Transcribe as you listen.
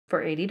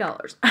for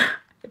 $80.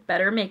 It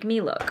better make me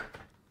look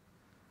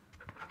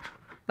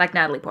like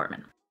Natalie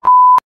Portman.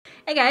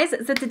 Hey guys,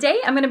 so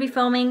today I'm going to be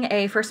filming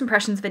a first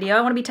impressions video.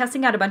 I want to be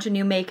testing out a bunch of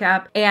new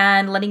makeup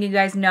and letting you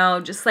guys know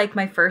just like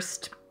my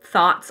first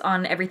thoughts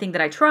on everything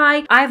that I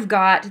try. I've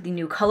got the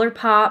new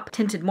Colourpop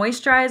tinted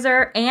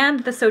moisturizer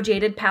and the So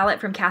Jaded palette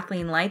from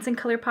Kathleen Lights in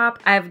Colourpop.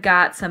 I've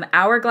got some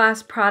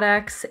Hourglass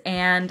products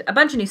and a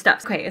bunch of new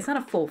stuff. Okay, it's not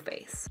a full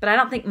face, but I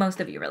don't think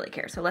most of you really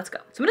care, so let's go.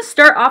 So I'm gonna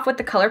start off with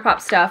the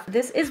Colourpop stuff.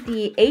 This is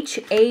the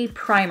HA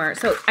primer.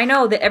 So I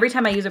know that every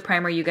time I use a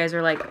primer, you guys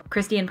are like,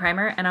 Kristi and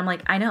primer, and I'm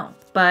like, I know,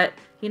 but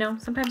you know,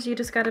 sometimes you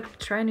just gotta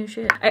try new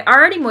shit. I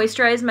already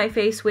moisturized my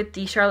face with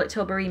the Charlotte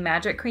Tilbury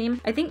Magic Cream.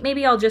 I think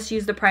maybe I'll just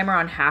use the primer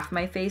on half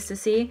my face to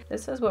see.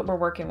 This is what we're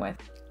working with.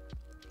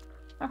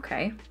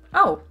 Okay.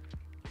 Oh.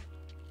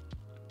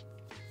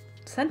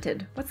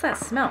 Scented. What's that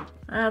smell?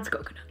 That's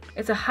coconut.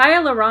 It's a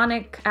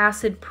hyaluronic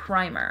acid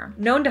primer.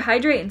 Known to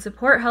hydrate and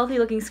support healthy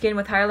looking skin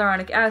with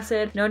hyaluronic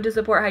acid. Known to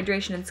support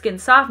hydration and skin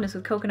softness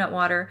with coconut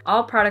water.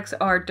 All products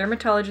are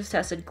dermatologist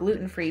tested,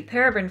 gluten-free,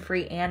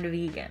 paraben-free, and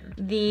vegan.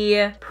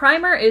 The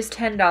primer is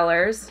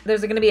 $10.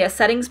 There's gonna be a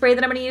setting spray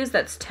that I'm gonna use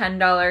that's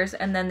 $10.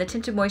 And then the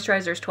tinted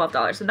moisturizer is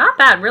 $12. So not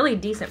bad, really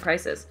decent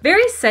prices.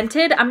 Very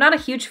scented. I'm not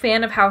a huge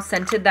fan of how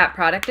scented that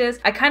product is.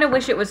 I kind of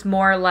wish it was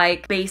more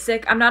like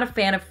basic. I'm not a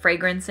fan of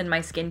fragrance in my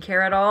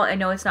skincare at all. I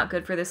know it's not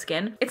good for the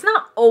skin. It's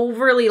not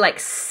overly like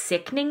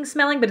sickening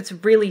smelling, but it's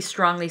really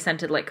strongly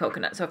scented like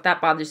coconut. So if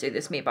that bothers you,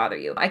 this may bother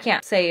you. I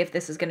can't say if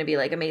this is going to be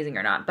like amazing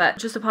or not, but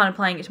just upon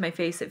applying it to my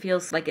face, it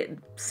feels like it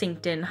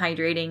synced in,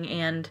 hydrating,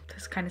 and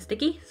it's kind of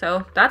sticky.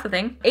 So that's a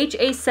thing.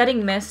 HA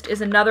setting mist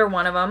is another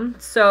one of them.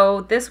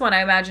 So this one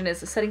I imagine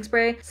is a setting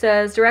spray. It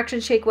says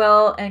directions: shake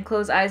well and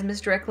close eyes,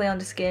 mist directly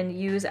onto skin.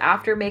 Use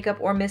after makeup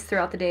or mist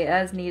throughout the day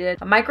as needed.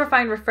 A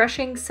microfine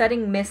refreshing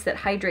setting mist that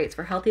hydrates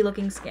for healthy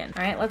looking skin.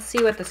 All right, let's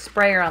see what the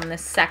sprayer on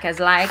this sec is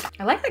like.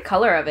 I like the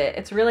color of it.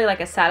 It's really like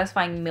a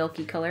satisfying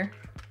milky color.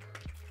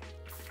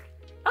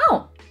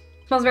 Oh,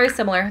 smells very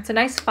similar. It's a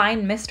nice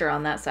fine mister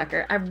on that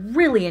sucker. I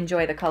really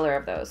enjoy the color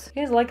of those.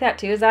 You guys like that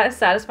too? Is that as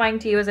satisfying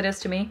to you as it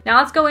is to me? Now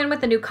let's go in with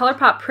the new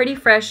Colourpop Pretty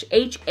Fresh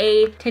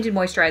HA Tinted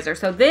Moisturizer.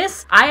 So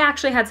this I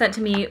actually had sent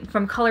to me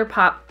from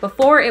Colourpop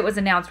before it was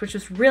announced, which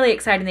was really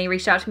exciting. They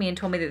reached out to me and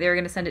told me that they were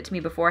gonna send it to me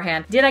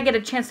beforehand. Did I get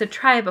a chance to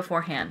try it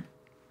beforehand?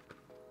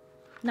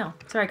 No,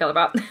 sorry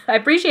Colourpop. I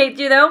appreciate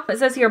you though. It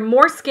says here,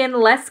 more skin,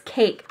 less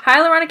cake.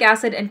 Hyaluronic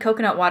acid and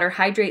coconut water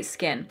hydrates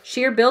skin.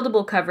 Sheer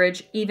buildable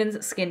coverage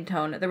evens skin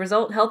tone. The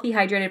result, healthy,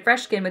 hydrated,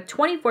 fresh skin with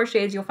 24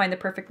 shades, you'll find the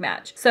perfect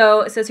match.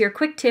 So it says here,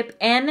 quick tip,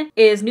 N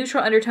is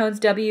neutral undertones,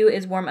 W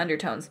is warm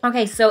undertones.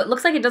 Okay, so it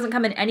looks like it doesn't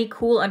come in any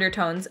cool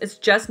undertones. It's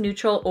just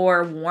neutral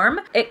or warm.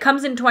 It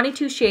comes in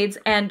 22 shades,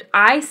 and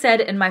I said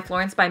in my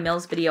Florence by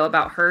Mills video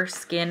about her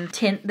skin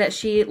tint that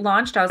she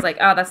launched, I was like,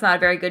 oh, that's not a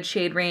very good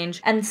shade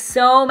range. And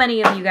so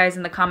many of you guys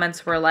in the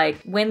comments were like,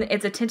 when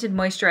it's a tinted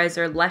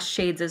moisturizer, less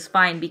shades is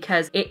fine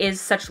because it is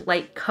such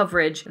light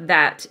coverage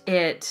that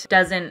it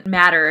doesn't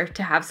matter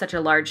to have such a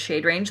large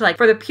shade range. Like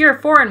for the pure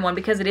 4-in-1,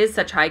 because it is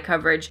such high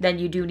coverage, then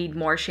you do need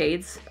more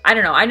shades. I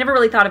don't know. I never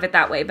really thought of it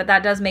that way, but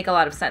that does make a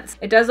lot of sense.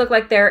 It does look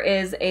like there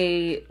is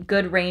a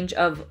good range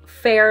of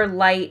fair,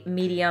 light,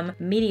 medium,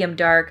 medium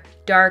dark,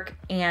 dark,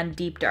 and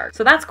deep dark.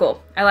 So that's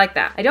cool. I like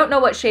that. I don't know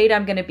what shade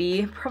I'm gonna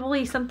be.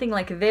 Probably something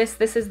like this.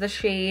 This is the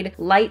shade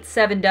Light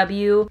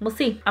 7W. We'll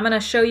see. I'm gonna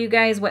show you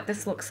guys what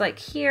this looks like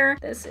here.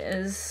 This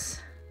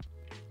is...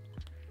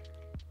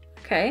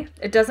 okay.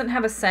 It doesn't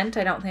have a scent,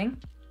 I don't think.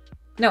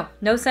 No,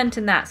 no scent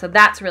in that, so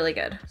that's really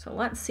good. So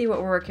let's see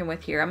what we're working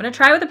with here. I'm gonna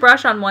try with a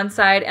brush on one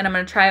side, and I'm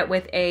gonna try it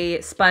with a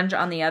sponge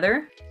on the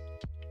other.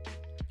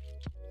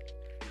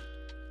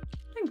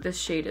 I think this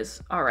shade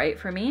is all right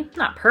for me.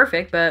 Not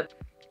perfect, but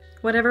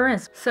whatever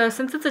is. So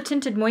since it's a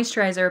tinted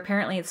moisturizer,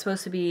 apparently it's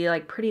supposed to be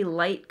like pretty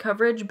light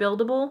coverage,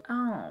 buildable.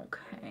 Oh,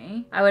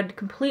 okay. I would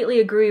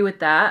completely agree with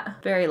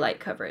that. Very light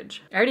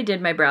coverage. I already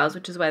did my brows,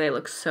 which is why they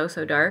look so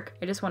dark.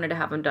 I just wanted to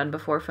have them done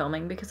before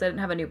filming because I didn't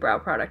have a new brow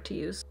product to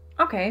use.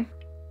 Okay.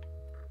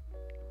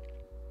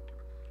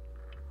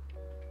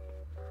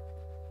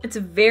 It's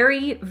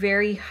very,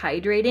 very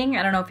hydrating.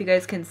 I don't know if you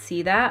guys can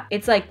see that.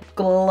 It's like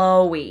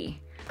glowy.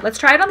 Let's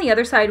try it on the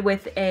other side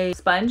with a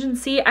sponge and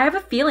see. I have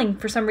a feeling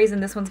for some reason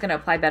this one's gonna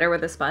apply better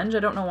with a sponge. I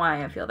don't know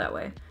why I feel that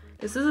way.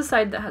 This is a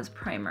side that has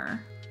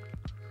primer.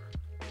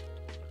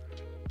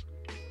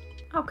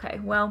 Okay,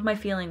 well, my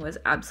feeling was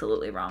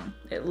absolutely wrong.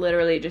 It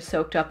literally just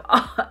soaked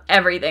up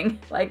everything.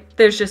 Like,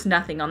 there's just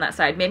nothing on that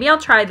side. Maybe I'll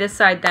try this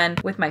side then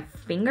with my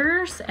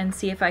fingers and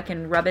see if I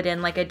can rub it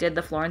in like I did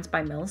the Florence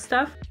by Mills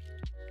stuff.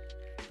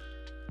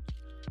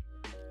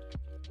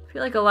 I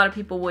feel like a lot of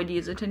people would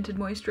use a tinted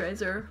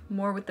moisturizer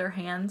more with their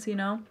hands, you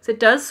know? So it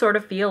does sort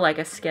of feel like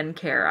a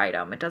skincare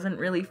item. It doesn't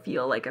really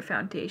feel like a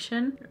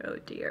foundation. Oh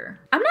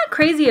dear. I'm not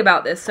crazy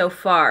about this so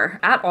far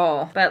at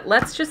all, but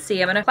let's just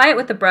see. I'm gonna apply it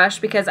with the brush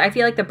because I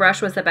feel like the brush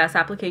was the best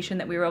application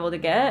that we were able to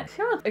get.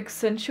 See how it's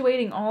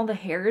accentuating all the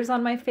hairs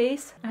on my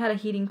face? I had a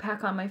heating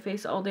pack on my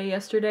face all day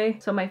yesterday,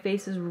 so my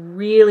face is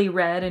really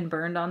red and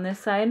burned on this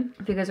side.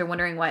 If you guys are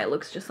wondering why it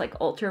looks just like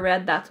ultra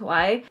red, that's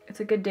why. It's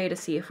a good day to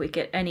see if we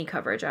get any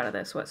coverage out of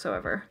this whatsoever.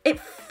 It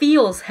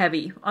feels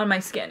heavy on my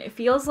skin. It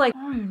feels like,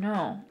 I don't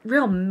know,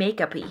 real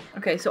makeup-y.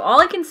 Okay, so all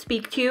I can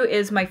speak to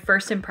is my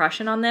first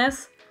impression on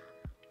this.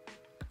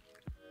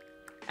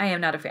 I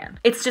am not a fan.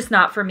 It's just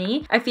not for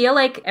me. I feel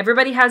like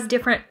everybody has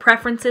different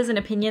preferences and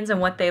opinions on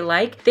what they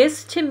like.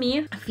 This to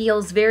me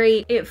feels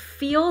it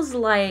feels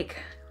like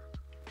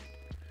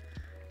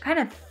kind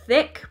of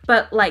thick,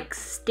 but like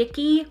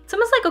sticky. It's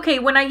almost like, okay,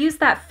 when I used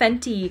that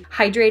Fenty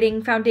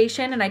hydrating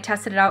foundation and I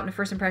tested it out in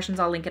first impressions,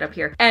 I'll link it up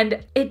here.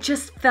 And it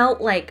just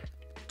felt like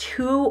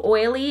too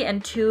oily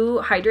and too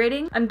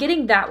hydrating. I'm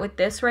getting that with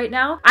this right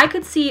now. I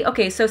could see,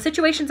 okay, so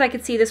situations I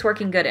could see this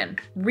working good in.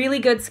 Really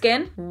good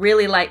skin,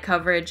 really light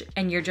coverage,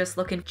 and you're just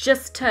looking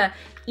just to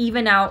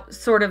even out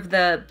sort of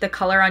the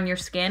color on your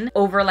skin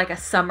over like a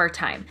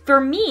summertime.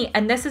 For me,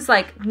 and this is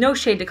like no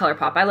shade to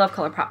Colourpop, I love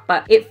Colourpop,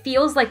 but it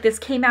feels like this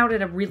came out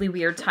at a really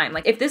weird time.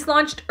 Like if this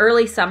launched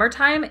early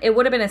summertime, it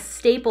would have been a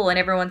staple in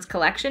everyone's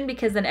collection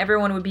because then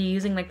everyone would be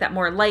using like that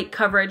more light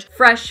coverage,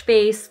 fresh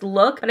face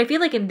look. But I feel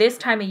like in this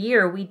time of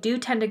year, we do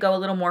tend to go a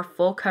little more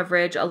full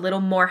coverage, a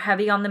little more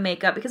heavy on the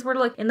makeup because we're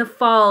like in the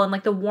fall and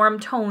like the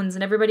warm tones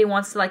and everybody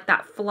wants to like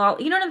that flow.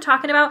 You know what I'm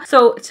talking about?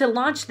 So to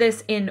launch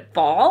this in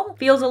fall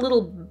feels a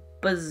little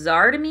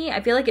bizarre to me. I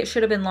feel like it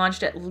should have been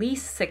launched at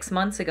least 6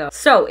 months ago.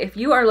 So if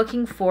you are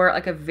looking for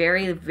like a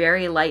very,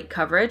 very light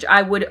coverage,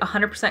 I would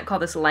 100% call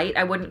this light.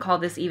 I wouldn't call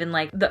this even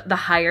like the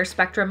higher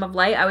spectrum of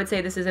light. I would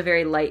say this is a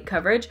very light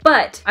coverage,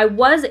 but I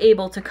was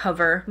able to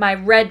cover my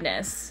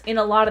redness in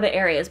a lot of the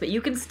areas, but you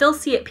can still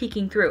see it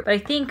peeking through. But I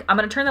think I'm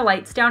gonna turn the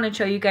lights down and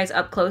show you guys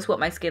up close what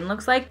my skin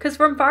looks like. Because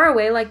from far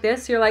away like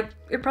this, you're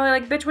probably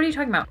like, bitch, what are you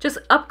talking about? Just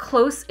up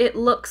close, it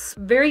looks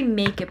very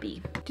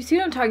makeup-y. Do you see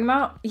what I'm talking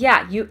about?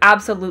 Yeah, you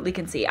absolutely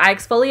can see. I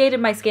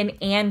exfoliated my skin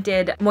and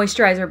did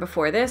moisturizer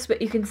before this,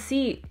 but you can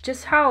see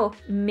just how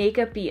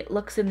makeup-y it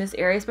looks in this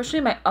area,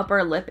 especially my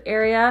upper lip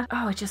area.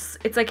 Oh,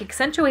 it's like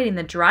accentuating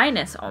the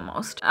dryness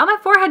almost. My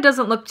forehead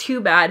doesn't look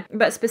too bad,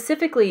 but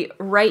specifically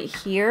right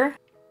here,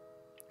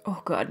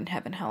 oh God in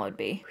heaven, hallowed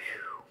be.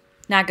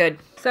 Not good.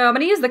 So I'm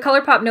gonna use the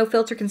Colourpop No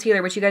Filter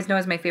Concealer, which you guys know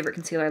is my favorite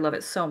concealer. I love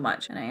it so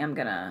much. And I am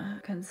gonna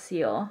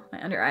conceal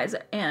my under eyes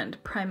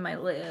and prime my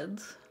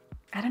lids.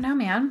 I don't know,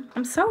 man.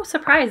 I'm so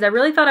surprised. I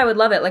really thought I would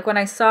love it. Like when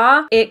I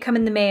saw it come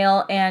in the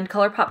mail and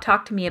Colourpop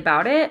talked to me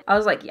about it, I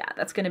was like, yeah,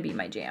 that's gonna be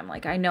my jam.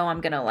 Like I know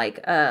I'm gonna like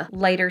a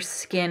lighter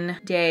skin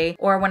day.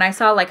 Or when I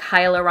saw like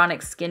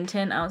hyaluronic skin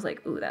tint, I was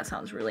like, ooh, that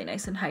sounds really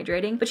nice and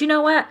hydrating. But you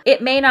know what?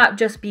 It may not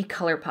just be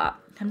Colourpop.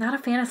 I'm not a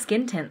fan of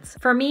skin tints.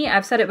 For me,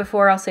 I've said it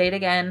before, I'll say it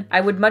again, I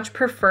would much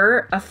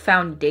prefer a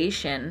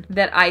foundation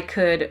that I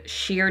could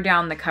sheer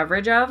down the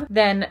coverage of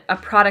than a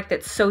product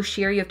that's so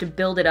sheer you have to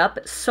build it up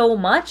so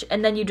much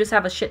and then you just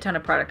have a shit ton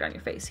of product on your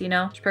face, you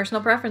know? It's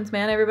personal preference,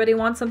 man. Everybody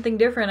wants something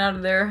different out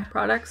of their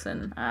products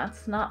and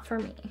that's not for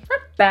me. Not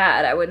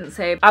bad, I wouldn't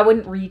say. I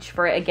wouldn't reach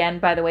for it again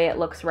by the way it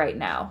looks right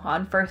now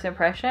on first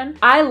impression.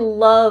 I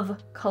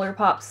love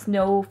Colourpop's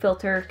No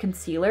Filter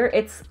Concealer.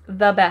 It's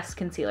the best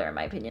concealer in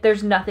my opinion.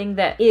 There's nothing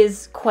that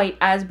is quite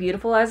as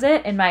beautiful as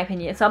it, in my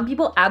opinion. Some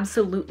people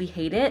absolutely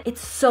hate it.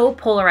 It's so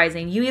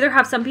polarizing. You either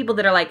have some people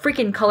that are like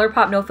freaking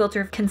Colourpop No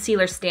Filter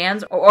Concealer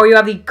stands, or you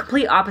have the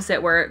complete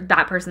opposite where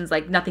that person's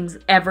like, nothing's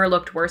ever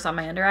looked worse on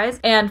my under eyes.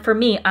 And for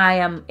me, I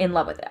am in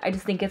love with it. I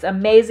just think it's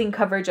amazing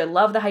coverage. I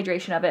love the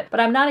hydration of it,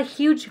 but I'm not a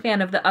huge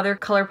fan of the other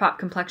Colourpop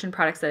complexion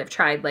products that I've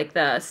tried, like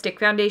the stick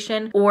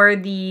foundation or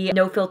the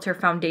no filter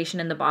foundation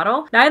in the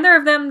bottle. Neither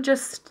of them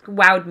just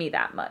wowed me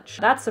that much.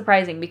 That's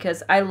surprising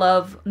because I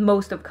love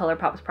most of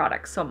Colourpop's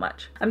products so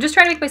much. I'm just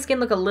trying to make my skin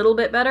look a little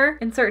bit better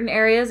in certain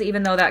areas,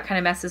 even though that kind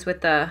of messes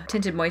with the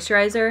tinted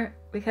moisturizer,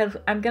 because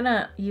I'm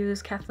gonna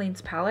use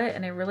Kathleen's palette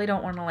and I really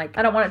don't want to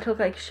I don't want it to look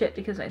like shit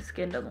because my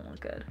skin doesn't look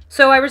good.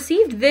 So I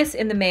received this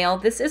in the mail.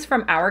 This is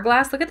from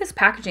Hourglass. Look at this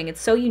packaging.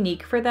 It's so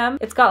unique for them.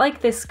 It's got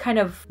like this kind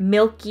of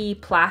milky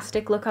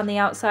plastic look on the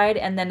outside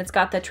and then it's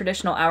got the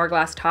traditional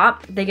Hourglass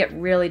top. They get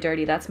really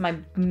dirty. That's my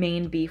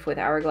main beef with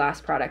Hourglass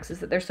products, is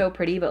that they're so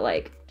pretty, but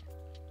like,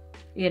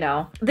 you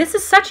know, this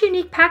is such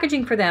unique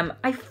packaging for them.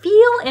 I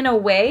feel in a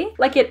way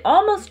like it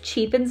almost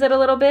cheapens it a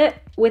little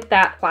bit with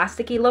that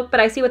plasticky look, but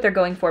I see what they're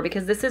going for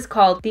because this is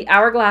called the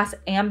Hourglass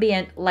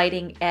Ambient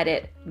Lighting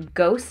Edit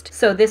Ghost.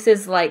 So this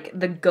is like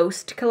the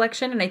Ghost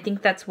collection, and I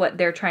think that's what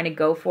they're trying to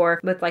go for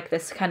with like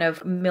this kind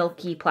of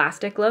milky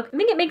plastic look. I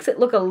think it makes it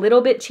look a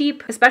little bit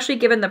cheap, especially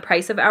given the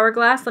price of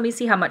Hourglass. Let me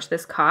see how much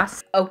this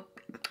costs. Oh.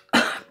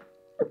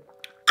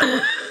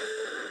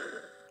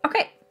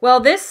 Okay. Well,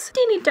 this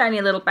teeny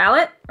tiny little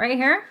palette right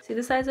here, see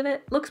the size of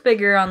it? Looks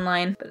bigger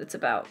online, but it's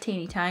about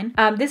teeny tiny.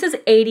 This is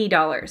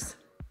 $80.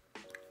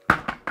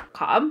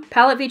 Cobb.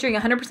 Palette featuring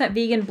 100%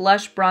 vegan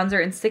blush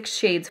bronzer in 6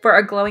 shades for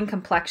a glowing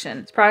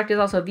complexion. This product is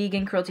also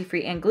vegan,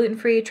 cruelty-free, and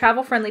gluten-free.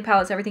 Travel-friendly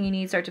palettes, everything you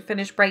need start to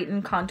finish,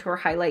 brighten, contour,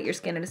 highlight your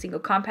skin in a single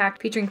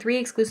compact, featuring 3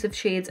 exclusive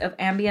shades of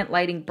ambient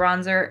lighting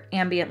bronzer,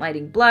 ambient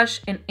lighting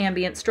blush, and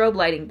ambient strobe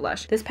lighting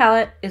blush. This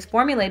palette is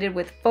formulated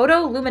with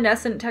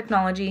photoluminescent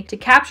technology to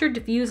capture,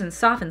 diffuse, and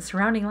soften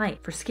surrounding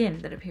light for skin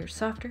that appears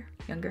softer,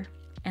 younger,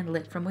 and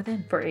lit from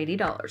within for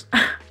 $80.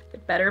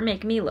 It better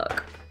make me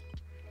look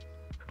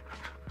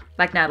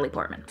like Natalie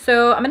Portman.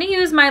 So I'm gonna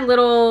use my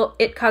little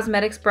It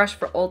Cosmetics brush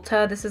for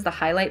Ulta. This is the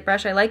highlight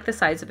brush. I like the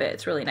size of it.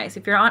 It's really nice.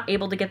 If you're not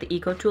able to get the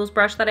Eco Tools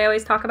brush that I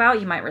always talk about,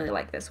 you might really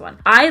like this one.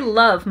 I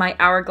love my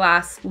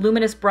Hourglass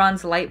Luminous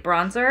Bronze Light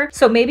Bronzer,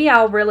 so maybe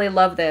I'll really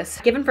love this.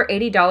 Given for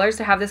 $80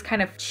 to have this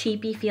kind of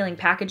cheapy feeling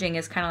packaging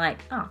is kind of like,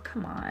 oh,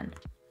 come on.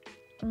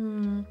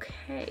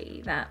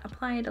 Okay, that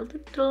applied a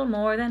little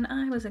more than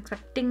I was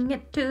expecting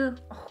it to.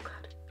 Oh God.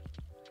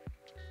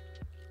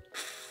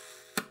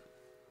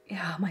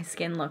 Yeah, my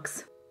skin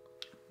looks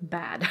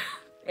bad.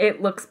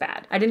 It looks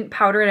bad. I didn't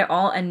powder it at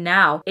all, and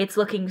now it's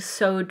looking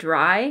so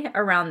dry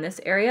around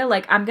this area.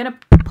 Like, I'm gonna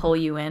pull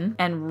you in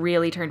and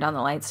really turn down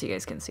the lights so you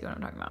guys can see what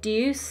I'm talking about. Do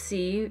you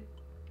see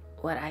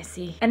what I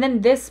see? And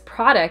then this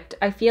product,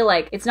 I feel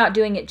like it's not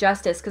doing it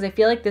justice, because I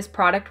feel like this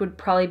product would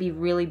probably be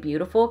really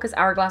beautiful, because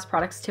Hourglass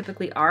products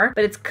typically are,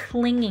 but it's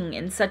clinging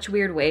in such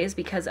weird ways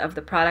because of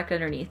the product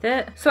underneath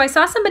it. So I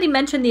saw somebody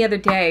mention the other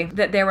day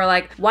that they were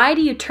like, why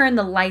do you turn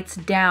the lights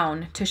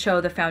down to show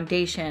the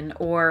foundation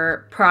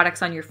or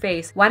products on your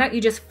face? Why don't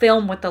you just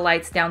film with the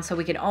lights down so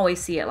we can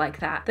always see it like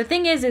that? The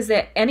thing is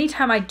that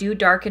anytime I do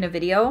darken a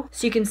video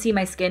so you can see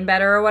my skin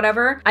better or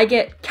whatever, I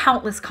get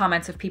countless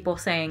comments of people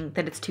saying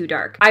that it's too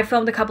dark. I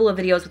filmed a couple of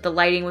videos with the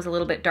lighting was a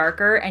little bit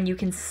darker, and you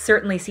can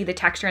certainly see the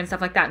texture and stuff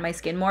like that in my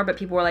skin more, but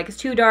people were like, it's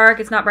too dark,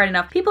 it's not bright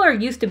enough. People are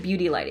used to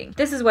beauty lighting.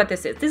 This is what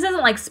this is. This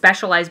isn't like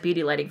specialized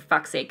beauty lighting, for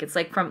fuck's sake. It's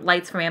like from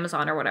lights from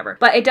Amazon or whatever.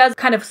 But it does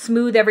kind of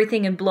smooth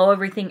everything and blow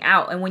everything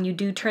out, and when you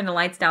do turn the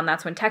lights down,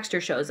 that's when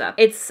texture shows up.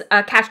 It's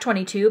a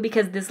catch-22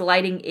 because this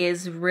lighting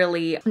is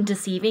really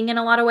deceiving in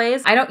a lot of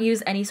ways. I don't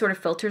use any sort of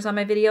filters on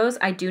my videos.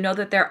 I do know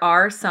that there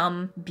are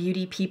some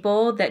beauty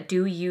people that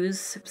do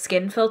use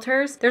skin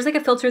filters. There's like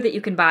a filter that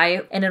you can buy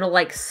and it'll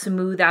like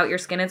smooth out your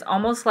skin. It's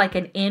almost like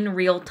an in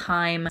real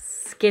time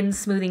skin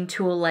smoothing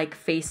tool like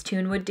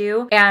Facetune would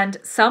do. And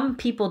some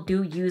people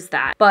do use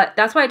that, but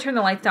that's why I turn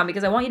the lights down,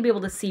 because I want you to be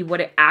able to see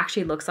what it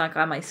actually looks like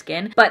on my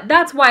skin. But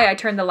that's why I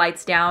turn the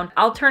lights down.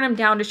 I'll turn them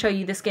down to show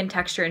you the skin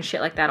texture and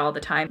shit like that all the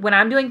time. When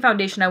I'm doing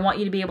foundation, I want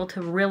you to be able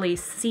to really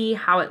see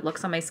how it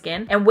looks on my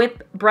skin, and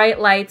with bright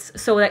lights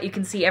so that you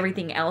can see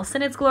everything else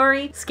in its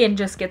glory, skin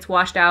just gets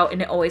washed out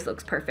and it always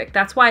looks perfect.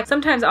 That's why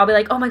sometimes I'll be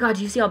like, oh my God,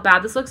 do you see how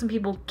bad this looks? And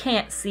people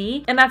can't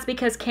see. And that's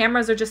because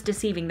cameras are just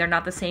deceiving. They're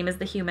not the same as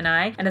the human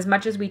eye. And as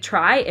much as we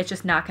try, it's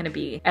just not going to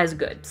be as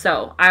good.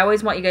 So I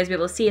always want you guys to be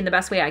able to see, and the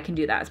best way I can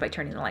do that is by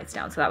turning the lights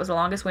down. So that was the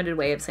longest winded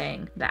way of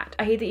saying that.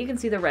 I hate that you can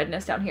see the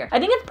redness down here. I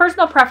think it's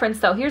personal preference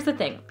though. Here's the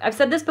thing. I've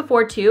said this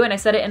before too, and I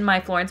said it in my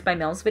Florence by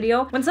Mills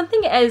video. When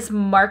something is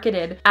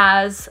marketed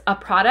as a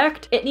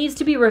product, it needs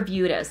to be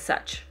reviewed as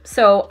such.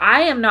 So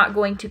I am not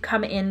going to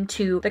come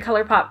into the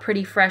Colourpop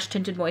Pretty Fresh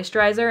Tinted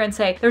Moisturizer and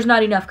say, there's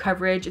not enough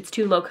coverage, it's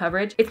too low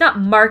coverage. It's not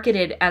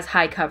marketed as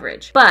high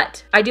coverage,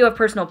 but I do have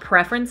personal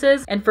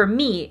preferences, and for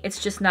me,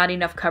 it's just not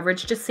enough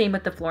coverage. Just same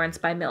with the Florence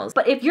by Mills.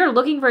 But if you're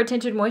looking for a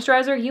tinted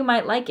moisturizer, you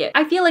might like it.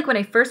 I feel like when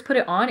I first put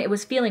it on, it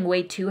was feeling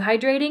way too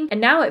hydrating, and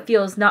now it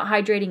feels not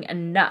hydrating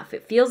enough.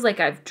 It feels like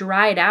I've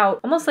dried out,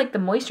 almost like the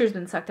moisture's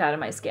been sucked out of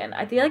my skin.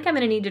 I feel like I'm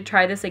gonna need to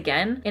try this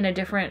again in a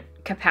different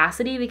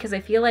capacity, because I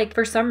feel like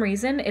for some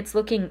reason it's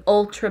looking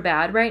ultra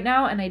bad right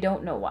now, and I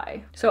don't know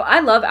why. So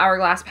I love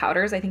Hourglass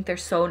powders. I think they're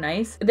so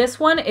nice. This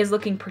one is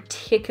looking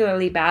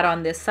particularly bad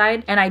on this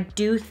side, and I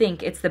do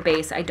think it's the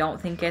base. I don't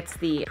think it's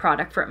the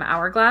product from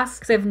Hourglass,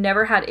 because I've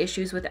never had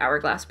issues with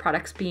Hourglass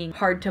products being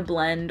hard to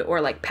blend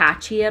or like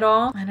patchy at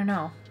all. I don't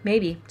know.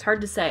 Maybe. It's hard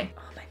to say.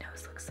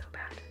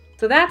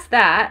 So that's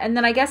that. And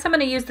then I guess I'm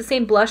going to use the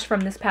same blush from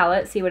this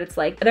palette, see what it's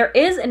like. There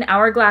is an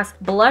Hourglass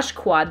blush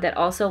quad that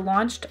also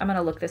launched. I'm going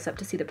to look this up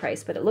to see the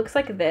price, but it looks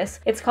like this.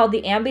 It's called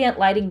the Ambient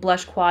Lighting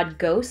Blush Quad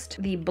Ghost.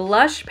 The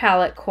blush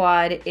palette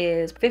quad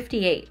is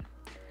 $58.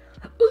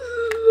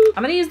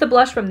 I'm going to use the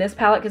blush from this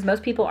palette because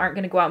most people aren't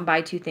going to go out and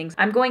buy two things.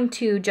 I'm going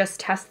to just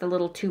test the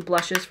little two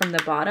blushes from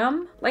the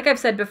bottom. Like I've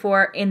said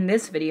before in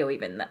this video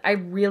even, I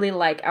really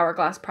like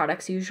Hourglass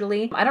products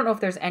usually. I don't know if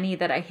there's any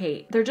that I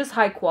hate. They're just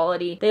high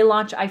quality. They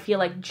launch, I feel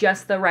like,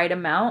 just the right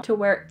amount to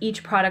where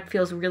each product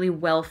feels really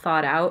well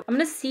thought out. I'm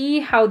going to see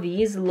how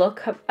these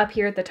look up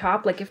here at the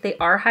top, like if they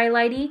are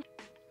highlighty.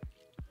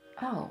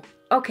 Oh,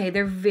 okay.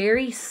 They're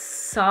very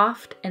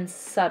soft and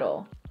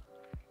subtle.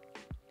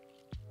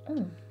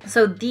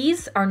 So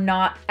these are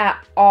not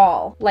at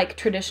all like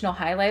traditional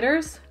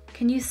highlighters.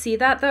 Can you see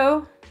that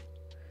though?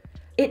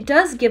 It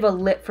does give a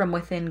lit from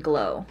within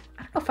glow.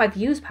 don't know if I've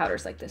used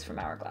powders like this from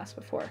Hourglass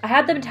before. I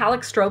had the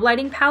metallic strobe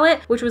lighting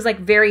palette, which was like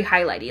very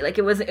highlighty. Like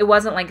it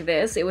wasn't like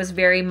this. It was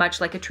very much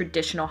like a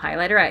traditional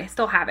highlighter. I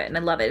still have it and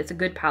I love it. It's a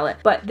good palette.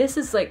 But this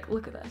is like,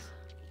 look at this.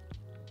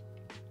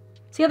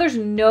 See how there's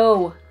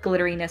no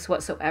glitteriness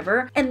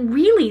whatsoever? And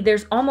really,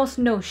 there's almost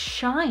no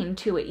shine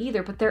to it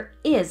either, but there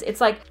is.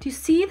 It's like, do you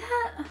see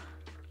that?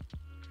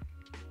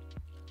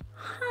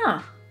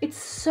 Huh. It's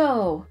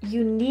so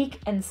unique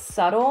and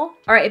subtle.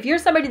 All right, if you're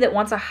somebody that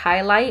wants a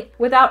highlight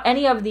without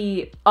any of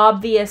the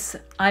obvious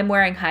I'm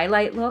wearing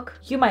highlight look,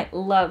 you might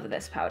love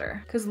this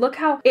powder. Because look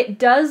how it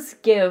does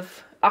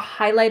give a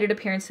highlighted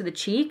appearance to the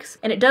cheeks,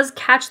 and it does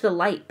catch the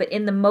light, but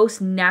in the most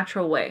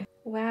natural way.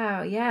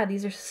 Wow, yeah,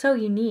 these are so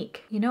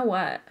unique. You know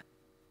what?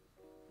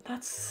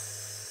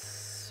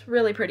 That's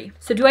really pretty.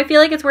 So do I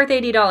feel like it's worth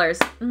 $80?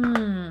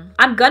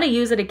 I'm gonna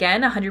use it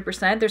again,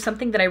 100%. There's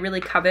something that I really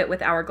covet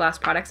with Hourglass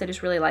products. I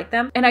just really like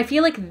them. And I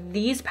feel like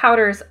these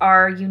powders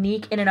are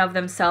unique in and of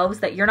themselves,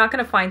 that you're not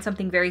gonna find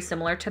something very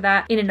similar to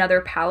that in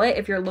another palette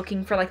if you're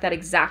looking for like that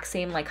exact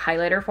same like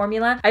highlighter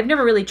formula. I've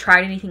never really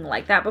tried anything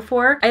like that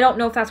before. I don't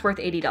know if that's worth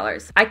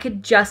 $80. I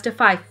could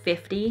justify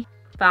 50.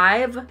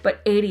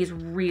 But 80 is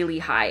really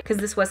high because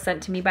this was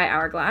sent to me by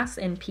Hourglass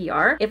in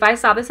PR. If I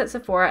saw this at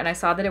Sephora and I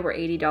saw that it were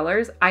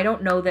 $80, I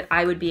don't know that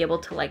I would be able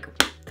to like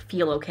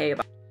feel okay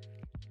about it.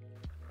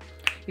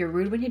 You're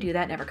rude when you do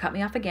that. Never cut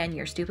me off again.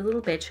 You're a stupid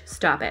little bitch.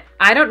 Stop it.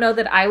 I don't know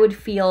that I would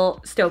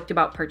feel stoked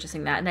about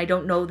purchasing that. And I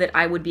don't know that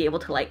I would be able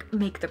to like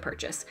make the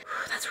purchase.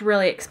 That's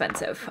really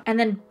expensive. And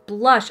then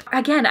blush.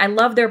 Again, I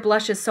love their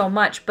blushes so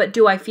much, but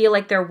do I feel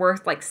like they're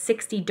worth like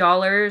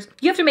 $60?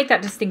 You have to make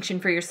that distinction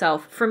for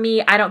yourself. For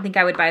me, I don't think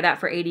I would buy that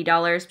for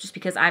 $80 just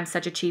because I'm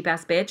such a cheap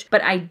ass bitch,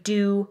 but I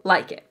do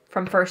like it.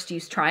 From first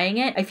use trying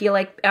it, I feel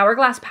like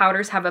Hourglass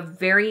powders have a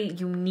very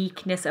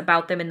uniqueness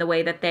about them in the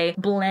way that they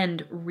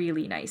blend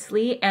really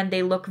nicely and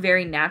they look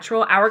very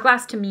natural.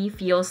 Hourglass to me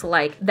feels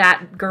like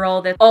that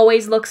girl that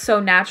always looks so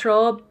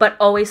natural but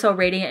always so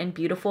radiant and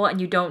beautiful and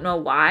you don't know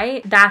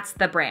why. That's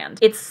the brand.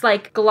 It's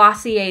like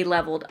Glossier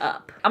leveled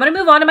up. I'm gonna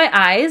move on to my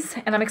eyes,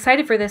 and I'm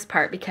excited for this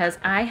part because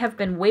I have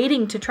been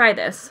waiting to try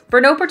this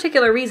for no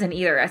particular reason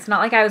either. It's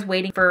not like I was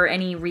waiting for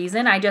any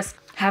reason. I just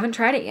haven't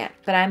tried it yet,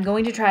 but I'm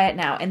going to try it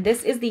now. And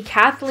this is the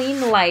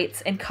Kathleen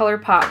Lights and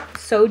Colourpop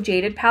So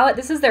Jaded palette.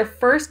 This is their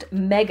first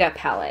mega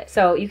palette.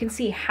 So you can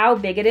see how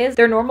big it is.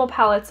 Their normal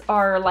palettes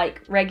are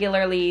like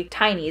regularly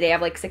tiny. They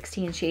have like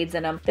 16 shades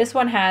in them. This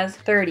one has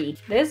 30.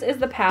 This is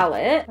the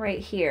palette right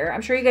here.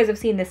 I'm sure you guys have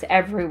seen this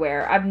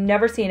everywhere. I've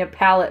never seen a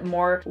palette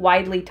more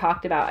widely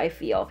talked about, I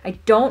feel. I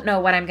don't know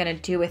what I'm gonna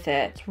do with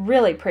it. It's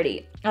really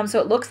pretty.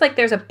 So it looks like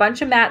there's a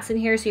bunch of mattes in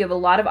here, so you have a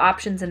lot of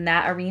options in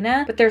that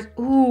arena. But there's,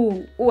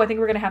 ooh, I think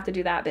we're gonna have to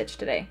do that bitch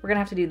today. We're gonna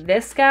have to do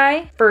this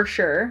guy for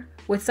sure,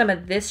 with some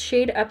of this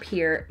shade up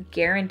here,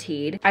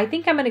 guaranteed. I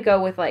think I'm gonna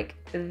go with like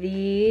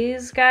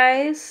these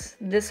guys,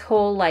 this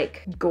whole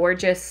like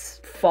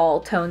gorgeous fall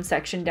tone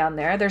section down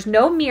there. There's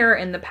no mirror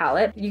in the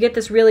palette. You get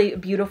this really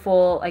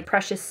beautiful like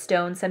precious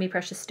stone,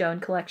 semi-precious stone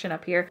collection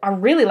up here. I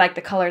really like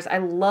the colors. I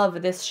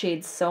love this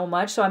shade so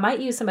much. So I might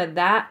use some of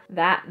that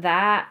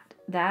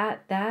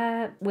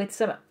with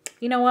some,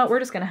 you know what? We're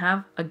just gonna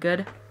have a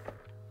good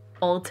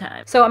old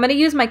time. So I'm gonna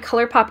use my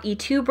Colourpop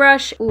E2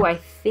 brush. Ooh, I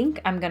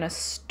think I'm gonna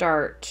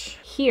start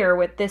here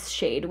with this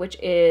shade, which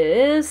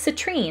is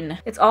Citrine.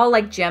 It's all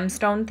like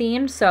gemstone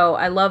themed, so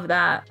I love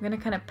that. I'm gonna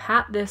kind of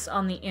pat this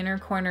on the inner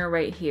corner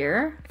right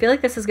here. I feel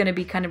like this is gonna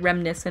be kind of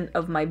reminiscent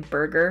of my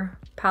burger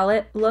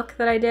palette look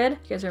that I did.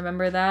 You guys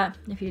remember that?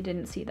 If you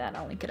didn't see that,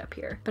 I'll link it up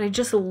here. But I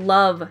just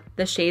love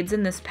the shades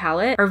in this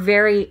palette are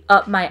very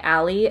up my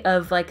alley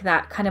of like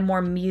that kind of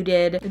more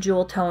muted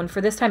jewel tone.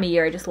 For this time of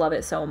year, I just love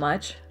it so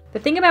much. The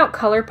thing about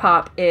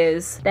Colourpop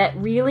is that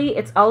really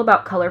it's all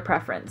about color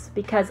preference,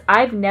 because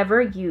I've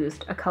never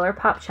used a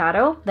Colourpop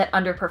shadow that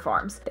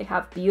underperforms. They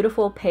have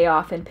beautiful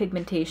payoff and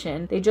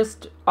pigmentation. They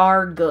just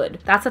are good.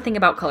 That's the thing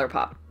about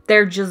Colourpop.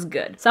 They're just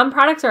good. Some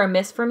products are a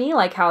miss for me,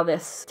 like how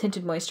this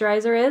tinted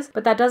moisturizer is,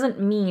 but that doesn't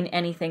mean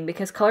anything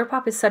because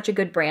Colourpop is such a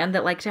good brand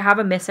that like to have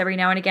a miss every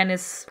now and again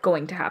is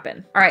going to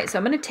happen. All right, so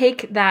I'm gonna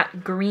take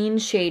that green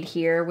shade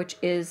here, which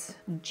is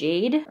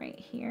Jade right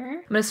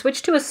here. I'm gonna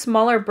switch to a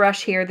smaller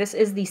brush here. This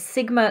is the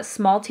Sigma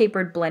Small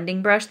Tapered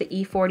Blending Brush, the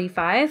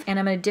E45, and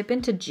I'm gonna dip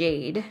into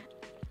Jade.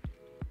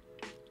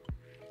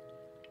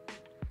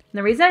 And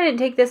the reason I didn't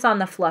take this on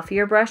the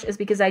fluffier brush is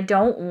because I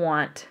don't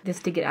want this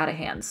to get out of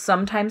hand.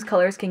 Sometimes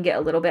colors can get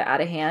a little bit out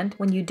of hand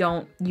when you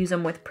don't use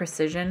them with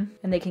precision,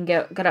 and they can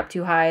get up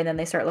too high and then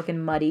they start looking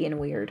muddy and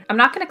weird. I'm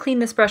not gonna clean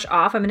this brush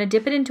off. I'm gonna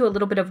dip it into a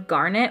little bit of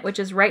Garnet, which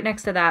is right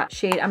next to that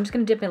shade. I'm just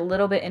gonna dip it a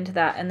little bit into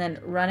that and then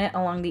run it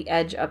along the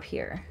edge up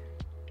here.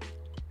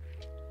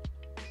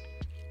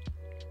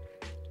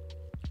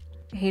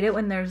 I hate it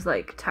when there's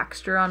like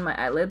texture on my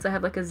eyelids. I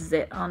have like a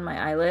zit on my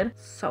eyelid.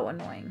 So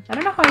annoying. I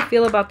don't know how I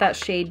feel about that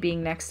shade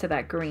being next to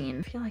that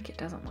green. I feel like it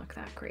doesn't look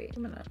that great.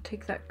 I'm gonna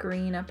take that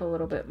green up a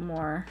little bit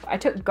more. I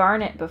took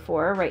garnet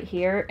before right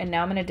here, and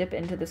now I'm gonna dip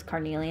into this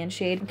carnelian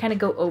shade and kind of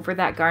go over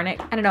that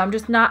garnet. I don't know, I'm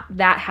just not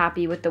that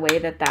happy with the way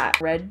that that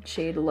red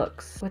shade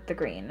looks with the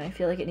green. I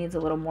feel like it needs a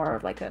little more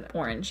of like an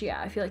orange. Yeah,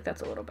 I feel like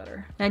that's a little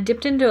better. And I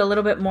dipped into a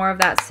little bit more of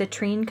that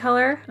citrine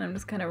color, and I'm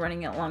just kind of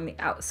running it along the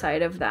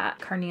outside of that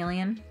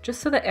carnelian,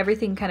 just so that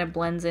everything kind of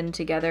blends in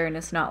together and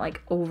it's not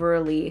like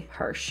overly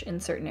harsh in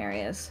certain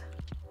areas.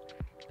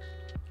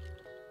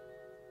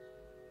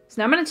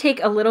 So now I'm going to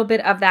take a little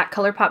bit of that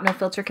Colourpop No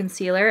Filter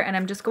Concealer, and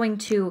I'm just going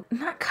to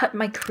not cut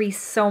my crease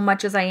so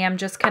much as I am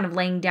just kind of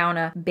laying down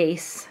a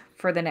base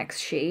for the next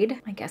shade.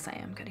 I guess I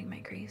am cutting my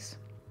crease.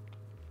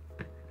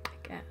 I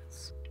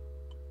guess.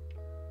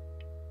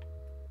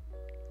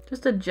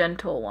 Just a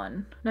gentle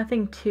one,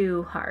 nothing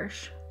too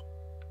harsh.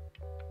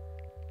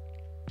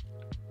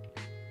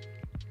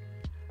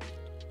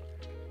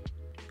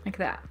 Like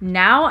that.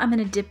 Now I'm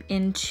gonna dip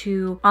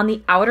into, on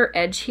the outer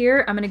edge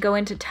here, I'm gonna go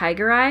into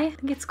Tiger Eye. I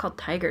think it's called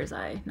Tiger's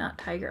Eye, not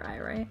Tiger Eye,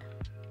 right?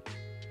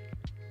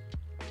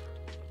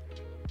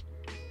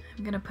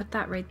 I'm gonna put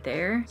that right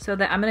there so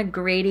that I'm gonna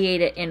gradiate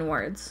it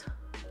inwards.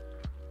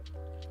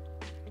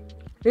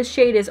 This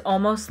shade is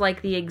almost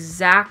like the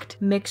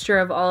exact mixture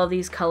of all of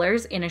these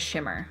colors in a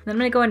shimmer. Then I'm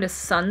gonna go into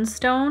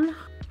Sunstone.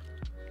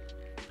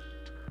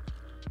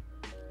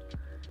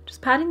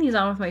 Patting these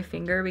on with my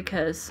finger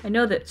because I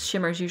know that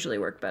shimmers usually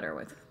work better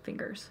with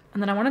fingers.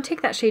 And then I want to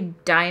take that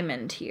shade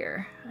Diamond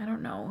here. I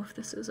don't know if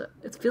this is a,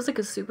 it feels like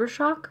a Super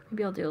Shock.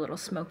 Maybe I'll do a little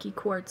smoky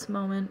quartz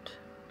moment.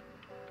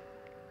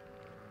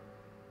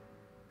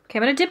 Okay,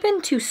 I'm gonna dip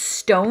into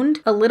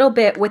Stoned a little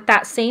bit with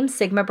that same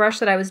Sigma brush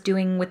that I was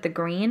doing with the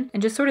green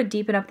and just sort of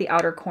deepen up the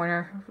outer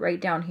corner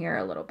right down here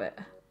a little bit.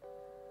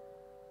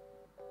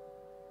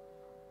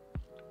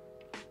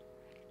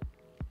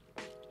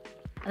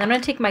 And I'm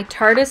gonna take my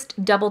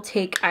Tarteist Double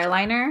Take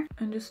eyeliner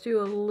and just do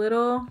a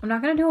little, I'm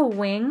not gonna do a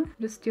wing, I'm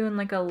just doing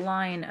like a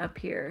line up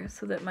here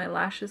so that my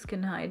lashes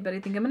can hide, but I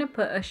think I'm gonna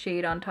put a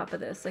shade on top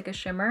of this, like a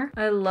shimmer.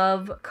 I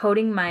love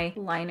coating my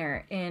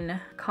liner in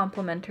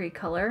complementary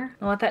color.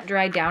 I'll let that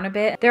dry down a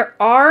bit. There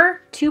are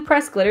 2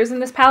 pressed glitters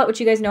in this palette, which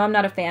you guys know I'm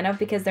not a fan of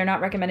because they're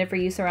not recommended for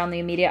use around the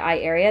immediate eye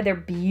area. They're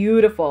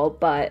beautiful,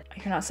 but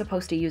you're not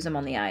supposed to use them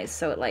on the eyes,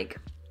 so it's like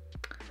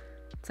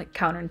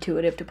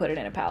counterintuitive to put it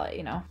in a palette,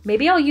 you know?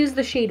 Maybe I'll use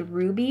the shade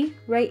Ruby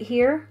right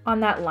here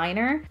on that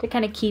liner to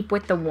kind of keep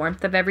with the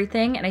warmth of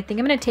everything. And I think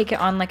I'm gonna take it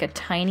on like a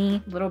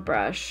tiny little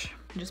brush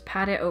and just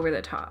pat it over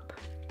the top.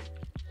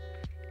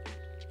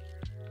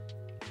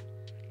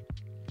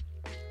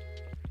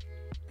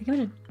 I think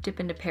I'm gonna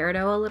dip into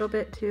Peridot a little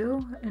bit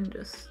too and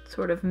just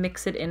sort of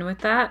mix it in with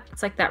that.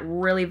 It's like that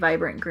really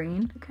vibrant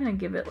green. Kind of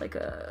give it like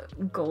a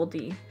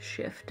goldy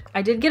shift.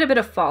 I did get a bit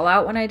of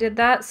fallout when I did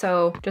that,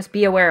 so just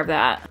be aware of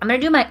that. I'm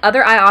gonna do my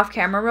other eye off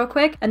camera real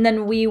quick, and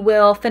then we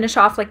will finish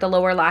off like the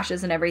lower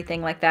lashes and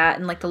everything like that,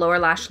 and like the lower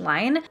lash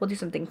line. We'll do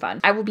something fun.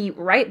 I will be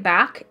right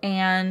back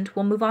and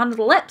we'll move on to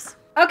the lips.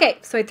 Okay,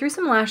 so I threw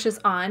some lashes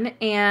on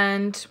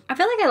and I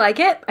feel like I like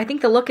it. I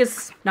think the look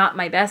is not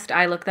my best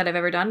eye look that I've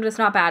ever done, but it's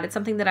not bad. It's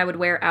something that I would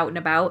wear out and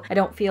about. I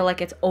don't feel like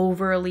it's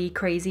overly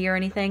crazy or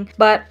anything,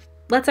 but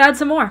let's add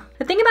some more.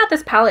 The thing about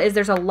this palette is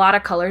there's a lot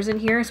of colors in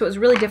here, so it was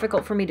really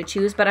difficult for me to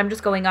choose, but I'm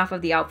just going off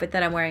of the outfit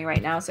that I'm wearing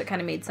right now, so it kind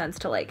of made sense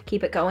to like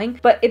keep it going.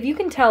 But if you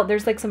can tell,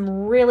 there's like some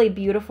really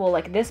beautiful,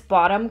 like this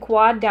bottom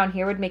quad down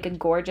here would make a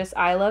gorgeous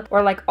eye look,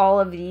 or like all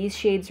of these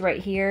shades right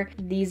here,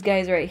 these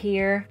guys right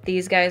here,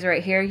 these guys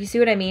right here. You see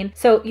what I mean?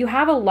 So you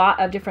have a lot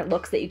of different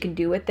looks that you can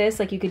do with this.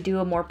 Like you could do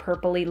a more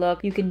purpley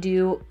look, you can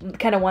do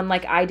kind of one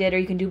like I did, or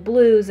you can do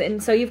blues,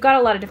 and so you've got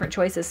a lot of different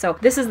choices. So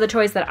this is the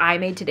choice that I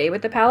made today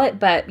with the palette,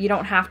 but you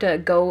don't have to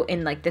go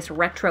in like this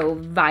retro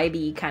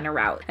vibey kind of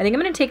route. I think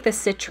I'm gonna take the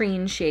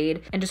citrine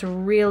shade and just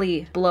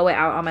really blow it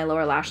out on my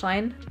lower lash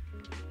line.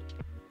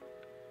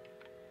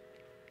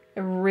 I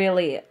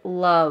really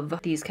love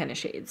these kind of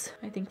shades.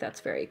 I think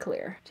that's very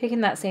clear. Taking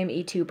that same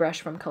E2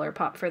 brush from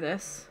Colourpop for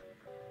this.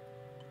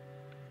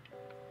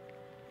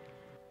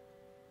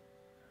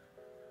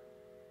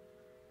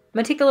 I'm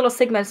gonna take the little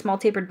Sigma Small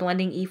Tapered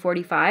Blending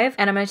E45,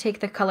 and I'm gonna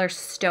take the color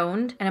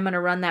Stoned, and I'm gonna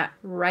run that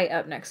right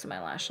up next to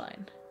my lash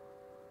line.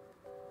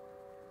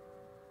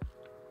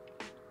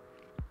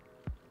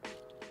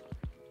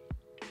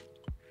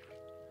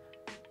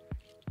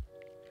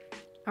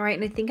 All right,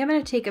 and I think I'm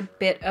gonna take a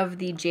bit of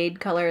the jade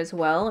color as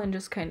well and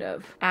just kind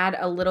of add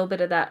a little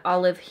bit of that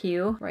olive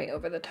hue right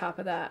over the top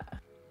of that.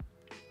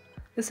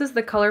 This is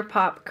the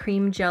Colourpop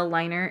Cream Gel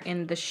Liner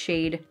in the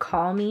shade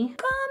Call Me.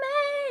 Call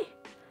me,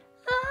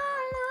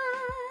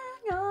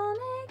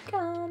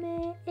 call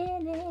me,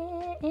 in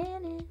it,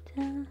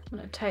 I'm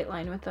gonna tight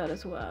line with that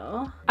as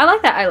well. I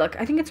like that eye look.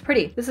 I think it's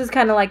pretty. This is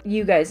kind of like,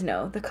 you guys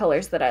know the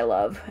colors that I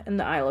love and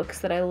the eye looks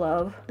that I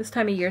love. This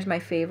time of year is my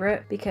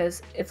favorite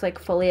because it's like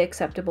fully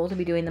acceptable to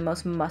be doing the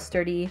most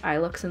mustardy eye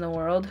looks in the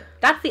world.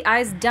 That's the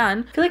eyes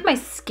done. I feel like my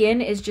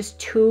skin is just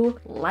too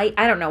light.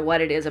 I don't know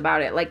what it is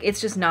about it. Like, it's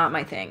just not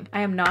my thing.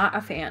 I am not a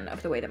fan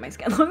of the way that my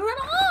skin looks at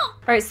all.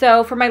 All right,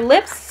 so for my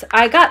lips,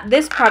 I got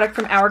this product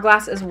from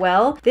Hourglass as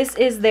well. This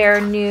is their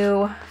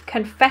new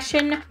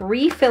Confession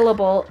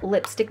Refillable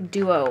Lipstick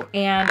Duo.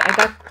 And I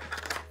got,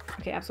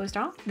 okay, absolutely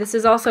stop. This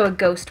is also a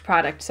ghost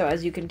product. So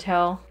as you can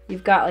tell,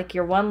 you've got like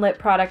your one lip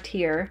product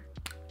here.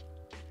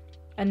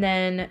 And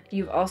then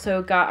you've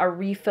also got a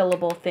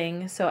refillable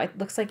thing. So it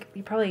looks like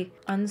you probably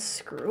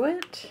unscrew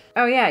it.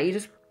 Oh yeah, you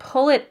just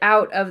pull it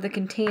out of the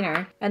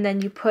container and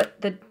then you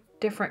put the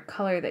different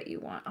color that you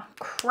want. Oh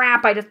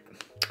crap, I just,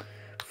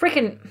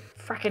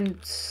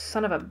 freaking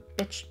son of a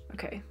bitch.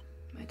 Okay,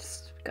 I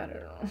just got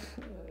it all.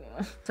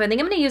 So I think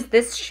I'm gonna use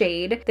this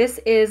shade. This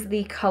is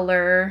the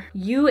color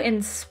You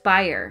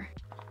Inspire.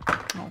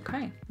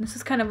 Okay, this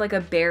is kind of like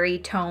a berry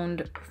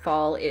toned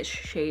fall-ish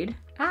shade.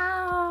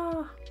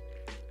 Ow.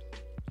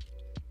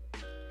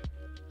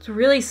 It's a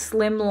really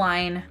slim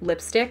line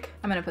lipstick.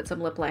 I'm gonna put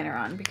some lip liner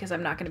on because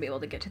I'm not gonna be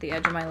able to get to the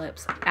edge of my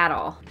lips at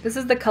all. This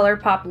is the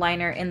Colourpop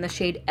liner in the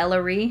shade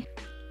Ellery.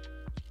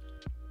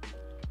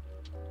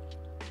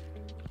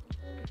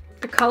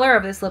 The color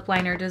of this lip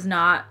liner does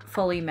not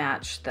fully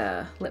match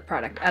the lip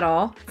product at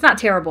all. It's not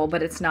terrible,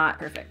 but it's not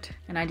perfect.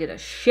 And I did a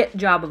shit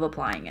job of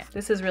applying it.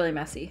 This is really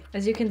messy.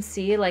 As you can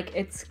see, like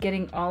it's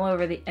getting all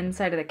over the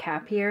inside of the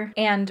cap here.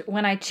 And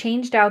when I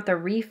changed out the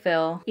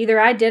refill, either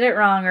I did it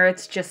wrong or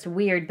it's just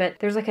weird, but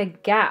there's like a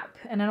gap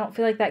and I don't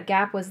feel like that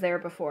gap was there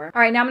before.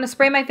 All right, now I'm gonna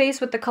spray my face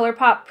with the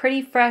Colourpop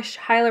Pretty Fresh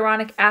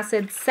Hyaluronic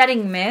Acid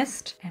Setting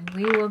Mist and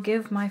we will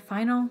give my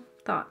final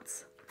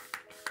thoughts.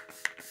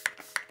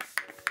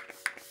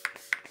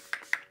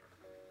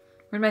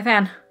 Where's my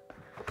fan?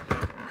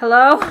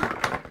 Hello?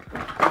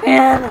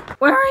 Fan,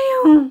 where are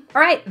you?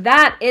 All right,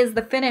 that is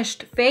the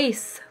finished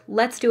face.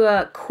 Let's do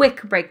a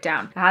quick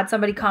breakdown. I had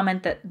somebody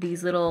comment that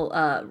these little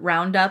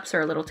roundups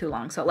are a little too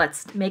long, so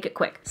let's make it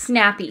quick.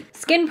 Snappy.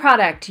 Skin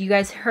product, you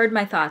guys heard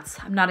my thoughts.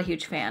 I'm not a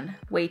huge fan.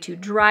 Way too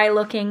dry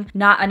looking,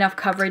 not enough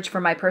coverage for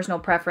my personal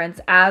preference.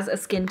 As a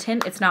skin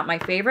tint, it's not my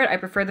favorite. I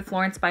prefer the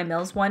Florence by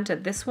Mills one to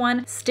this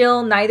one.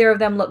 Still, neither of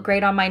them look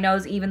great on my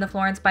nose, even the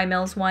Florence by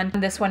Mills one.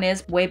 This one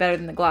is way better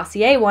than the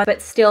Glossier one,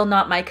 but still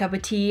not my cup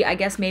of tea. I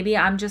guess maybe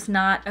I'm just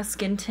not a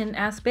skin tint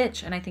ass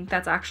bitch, and I think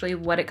that's actually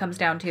what it comes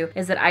down to,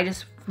 is that I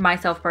just, for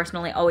myself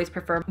personally, always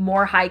prefer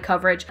more high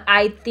coverage.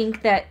 I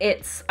think that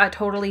it's a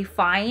totally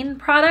fine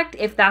product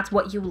if that's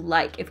what you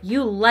like. If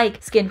you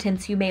like skin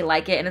tints, you may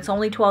like it, and it's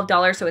only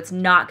 $12, so it's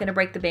not gonna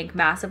break the bank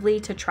massively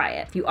to try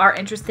it. If you are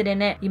interested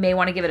in it, you may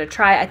wanna give it a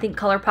try. I think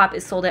Colourpop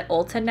is sold at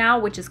Ulta now,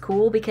 which is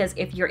cool because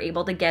if you're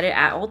able to get it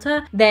at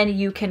Ulta, then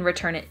you can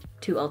return it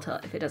to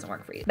Ulta if it doesn't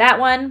work for you. That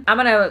one, I'm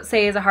gonna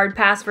say is a hard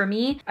pass for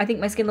me. I think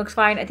my skin looks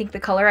fine. I think the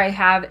color I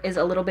have is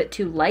a little bit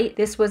too light.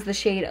 This was the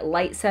shade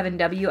Light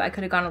 7W. I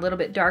could have gone a little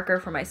bit darker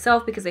for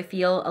myself because I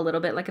feel a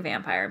little bit like a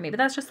vampire. Maybe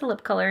that's just the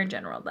lip color in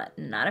general, but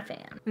not a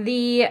fan.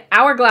 The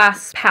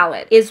Hourglass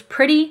palette is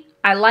pretty.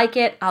 I like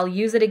it. I'll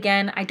use it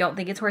again. I don't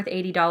think it's worth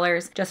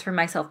 $80 just for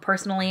myself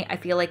personally. I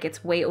feel like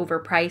it's way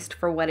overpriced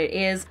for what it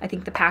is. I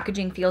think the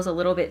packaging feels a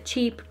little bit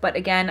cheap, but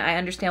again, I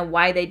understand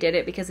why they did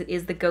it because it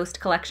is the